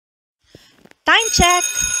check!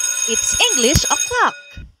 It's English O'Clock!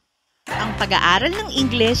 Ang pag-aaral ng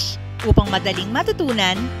English upang madaling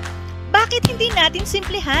matutunan, bakit hindi natin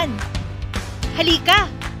simplihan?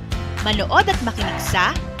 Halika! Manood at makinig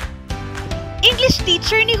sa English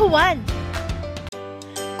Teacher ni Juan!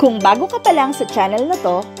 Kung bago ka pa lang sa channel na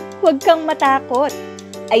to, huwag kang matakot!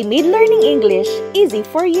 I made learning English easy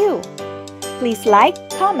for you! Please like,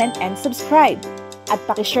 comment, and subscribe! At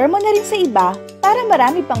pakishare mo na rin sa iba para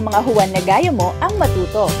marami pang mga Juan na gaya mo ang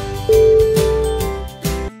matuto.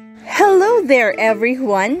 Hello there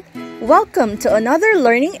everyone! Welcome to another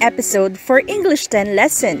learning episode for English 10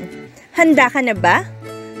 lesson. Handa ka na ba?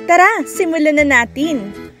 Tara, simulan na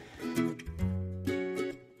natin!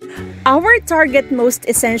 Our target most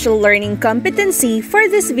essential learning competency for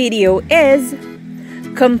this video is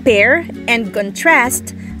compare and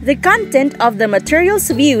contrast the content of the materials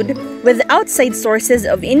viewed with outside sources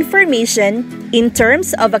of information in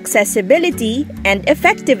terms of accessibility and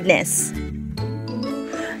effectiveness.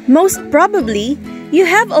 Most probably, you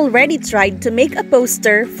have already tried to make a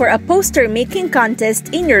poster for a poster-making contest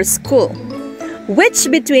in your school. Which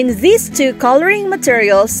between these two coloring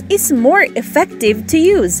materials is more effective to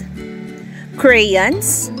use?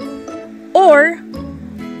 Crayons or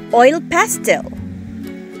oil pastel?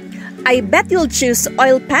 I bet you'll choose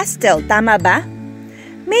oil pastel, tama ba?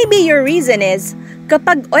 Maybe your reason is,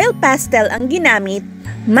 kapag oil pastel ang ginamit,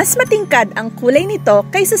 mas matingkad ang kulay nito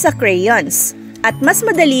kaysa sa crayons, at mas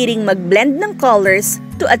madali ring mag-blend ng colors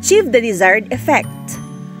to achieve the desired effect.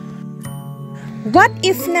 What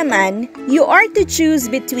if naman you are to choose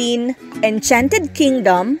between Enchanted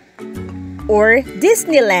Kingdom or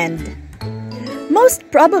Disneyland? Most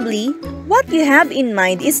probably, what you have in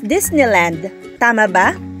mind is Disneyland, tama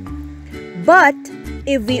ba? But,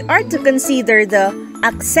 if we are to consider the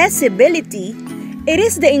accessibility, it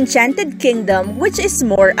is the Enchanted Kingdom which is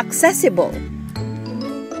more accessible.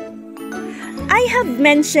 I have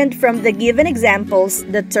mentioned from the given examples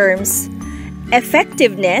the terms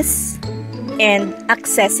effectiveness and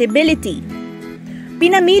accessibility.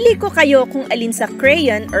 Pinamili ko kayo kung alin sa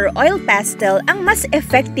crayon or oil pastel ang mas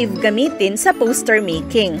effective gamitin sa poster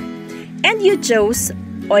making, and you chose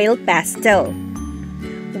oil pastel.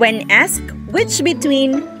 When asked which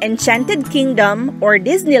between Enchanted Kingdom or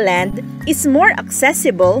Disneyland is more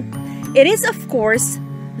accessible, it is of course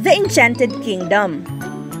the Enchanted Kingdom.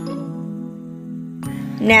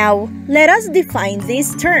 Now, let us define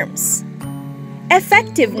these terms.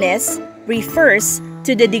 Effectiveness refers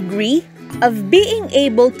to the degree of being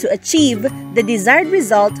able to achieve the desired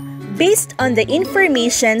result based on the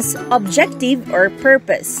information's objective or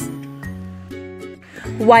purpose.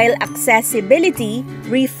 While accessibility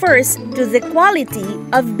refers to the quality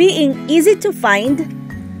of being easy to find,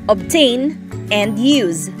 obtain, and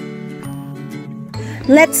use.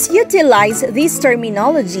 Let's utilize these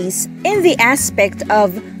terminologies in the aspect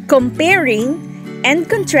of comparing and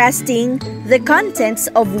contrasting the contents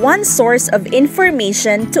of one source of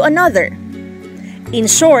information to another. In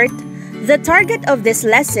short, the target of this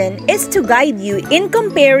lesson is to guide you in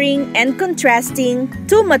comparing and contrasting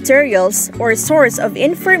two materials or source of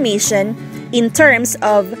information in terms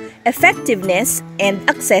of effectiveness and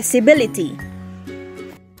accessibility.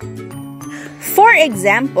 For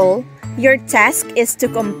example, your task is to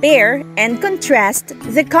compare and contrast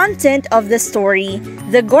the content of the story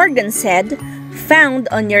The Gorgon's Head found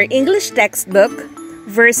on your English textbook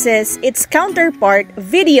versus its counterpart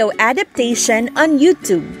video adaptation on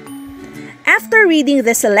YouTube. After reading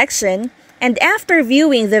the selection and after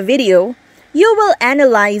viewing the video, you will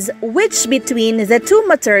analyze which between the two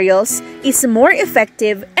materials is more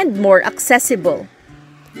effective and more accessible.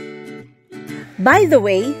 By the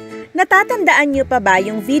way, natatandaan niyo pa ba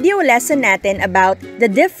yung video lesson natin about the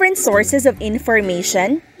different sources of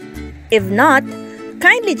information? If not,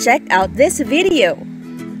 kindly check out this video.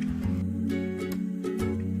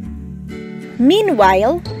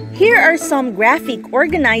 Meanwhile, here are some graphic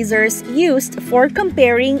organizers used for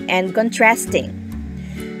comparing and contrasting.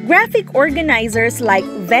 Graphic organizers like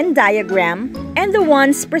Venn diagram and the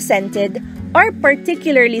ones presented are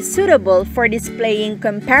particularly suitable for displaying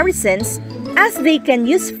comparisons as they can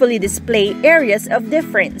usefully display areas of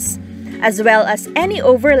difference, as well as any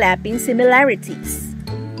overlapping similarities.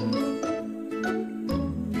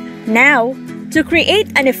 Now, to create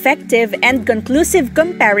an effective and conclusive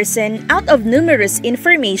comparison out of numerous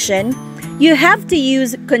information, you have to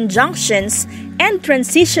use conjunctions and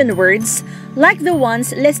transition words like the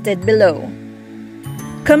ones listed below.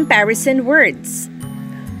 Comparison words: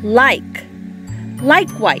 like,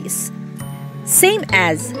 likewise, same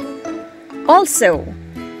as, also,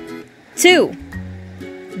 too,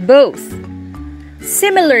 both,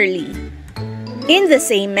 similarly, in the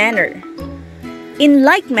same manner, in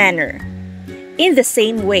like manner, in the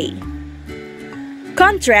same way.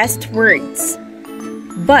 Contrast words: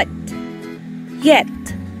 but, yet,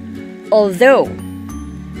 although,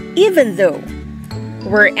 even though,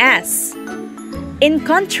 whereas. In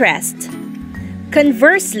contrast,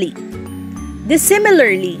 conversely,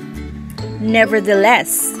 dissimilarly,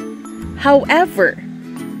 nevertheless, however,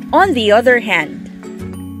 on the other hand.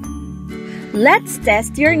 Let's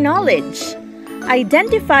test your knowledge.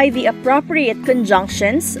 Identify the appropriate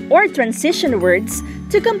conjunctions or transition words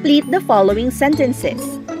to complete the following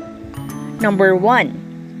sentences. Number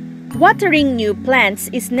 1. Watering new plants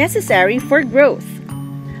is necessary for growth.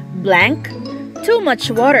 Blank, too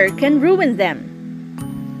much water can ruin them.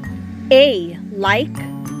 A. Like.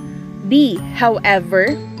 B.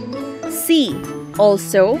 However. C.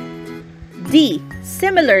 Also. D.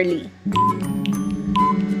 Similarly.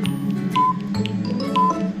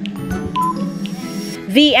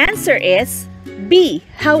 The answer is B.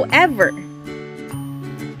 However.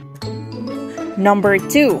 Number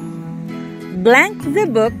 2. Blank the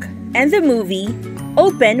book and the movie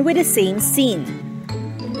open with the same scene.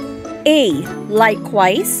 A.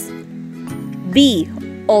 Likewise. B.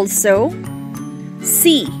 Also.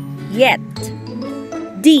 C. Yet.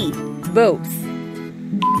 D. Both.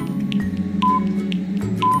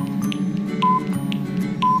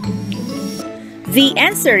 The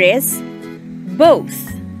answer is both.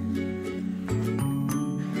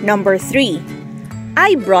 Number 3.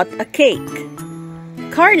 I brought a cake.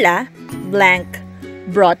 Carla blank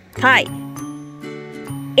brought pie.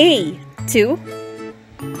 A. Two.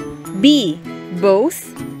 B. Both.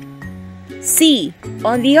 C.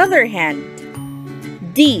 On the other hand.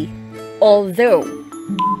 D. Although.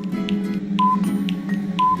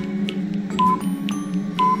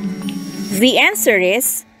 The answer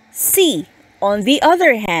is C. On the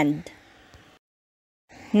other hand.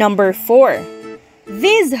 Number 4.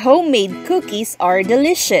 These homemade cookies are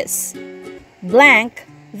delicious. Blank,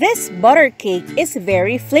 this butter cake is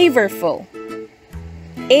very flavorful.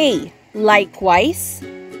 A. Likewise.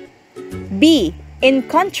 B. In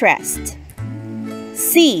contrast.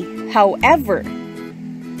 C. However.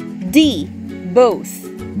 D. Both.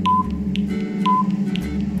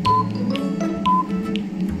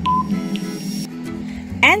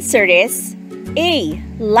 Answer is A.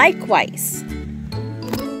 Likewise.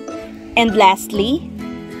 And lastly,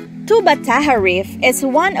 Tubataha Reef is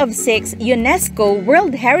one of 6 UNESCO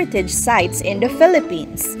World Heritage Sites in the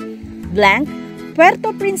Philippines. Blank,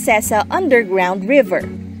 Puerto Princesa Underground River.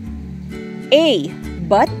 A.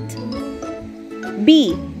 But.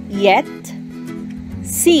 B. Yet.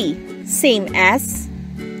 C. Same as.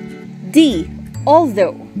 D.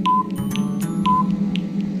 Although.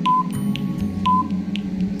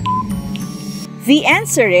 The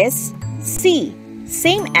answer is C.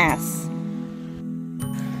 Same as.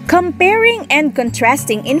 Comparing and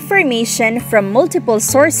contrasting information from multiple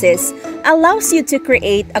sources allows you to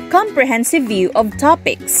create a comprehensive view of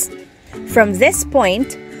topics. From this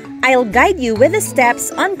point, I'll guide you with the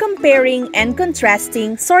steps on comparing and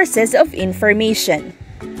contrasting sources of information.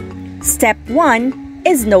 Step 1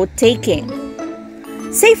 is note-taking.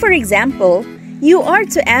 Say for example, you are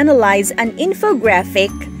to analyze an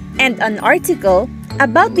infographic and an article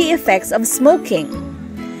about the effects of smoking.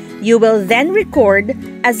 You will then record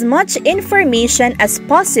as much information as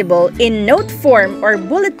possible in note form or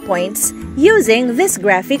bullet points using this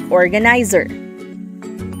graphic organizer.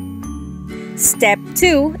 Step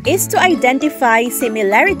 2 is to identify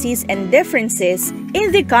similarities and differences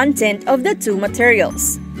in the content of the two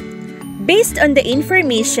materials. Based on the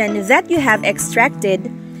information that you have extracted,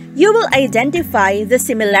 you will identify the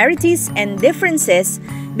similarities and differences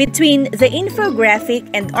between the infographic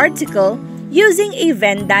and article using a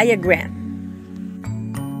Venn diagram.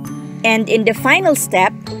 And in the final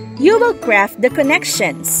step, you will craft the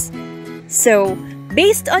connections. So,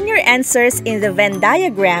 based on your answers in the Venn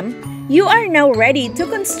diagram, you are now ready to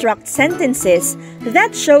construct sentences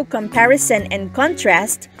that show comparison and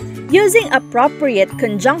contrast using appropriate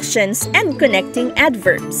conjunctions and connecting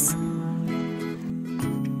adverbs.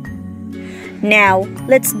 Now,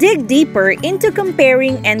 let's dig deeper into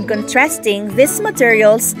comparing and contrasting these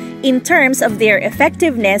materials in terms of their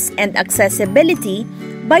effectiveness and accessibility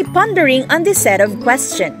by pondering on this set of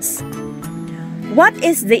questions. What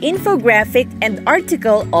is the infographic and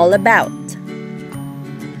article all about?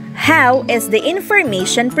 How is the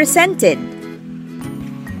information presented?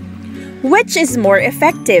 Which is more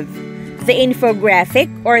effective, the infographic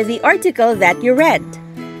or the article that you read?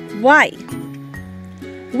 Why?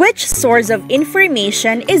 Which source of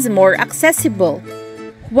information is more accessible?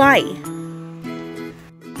 Why?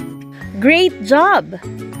 Great job!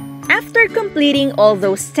 After completing all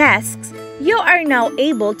those tasks, you are now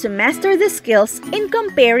able to master the skills in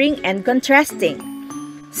comparing and contrasting.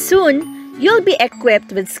 Soon, you'll be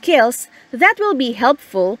equipped with skills that will be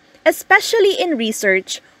helpful, especially in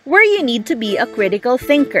research where you need to be a critical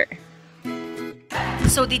thinker.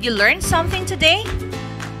 So did you learn something today?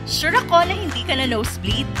 Sure ako na hindi ka na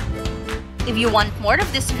nosebleed. If you want more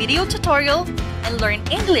of this video tutorial and learn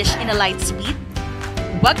English in a light speed,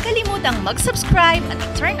 huwag kalimutang mag-subscribe at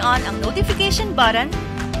i-turn on ang notification button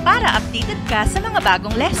para updated ka sa mga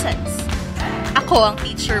bagong lessons. Ako ang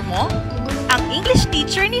teacher mo, ang English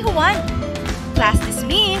teacher ni Juan. Class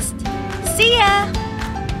dismissed! See ya!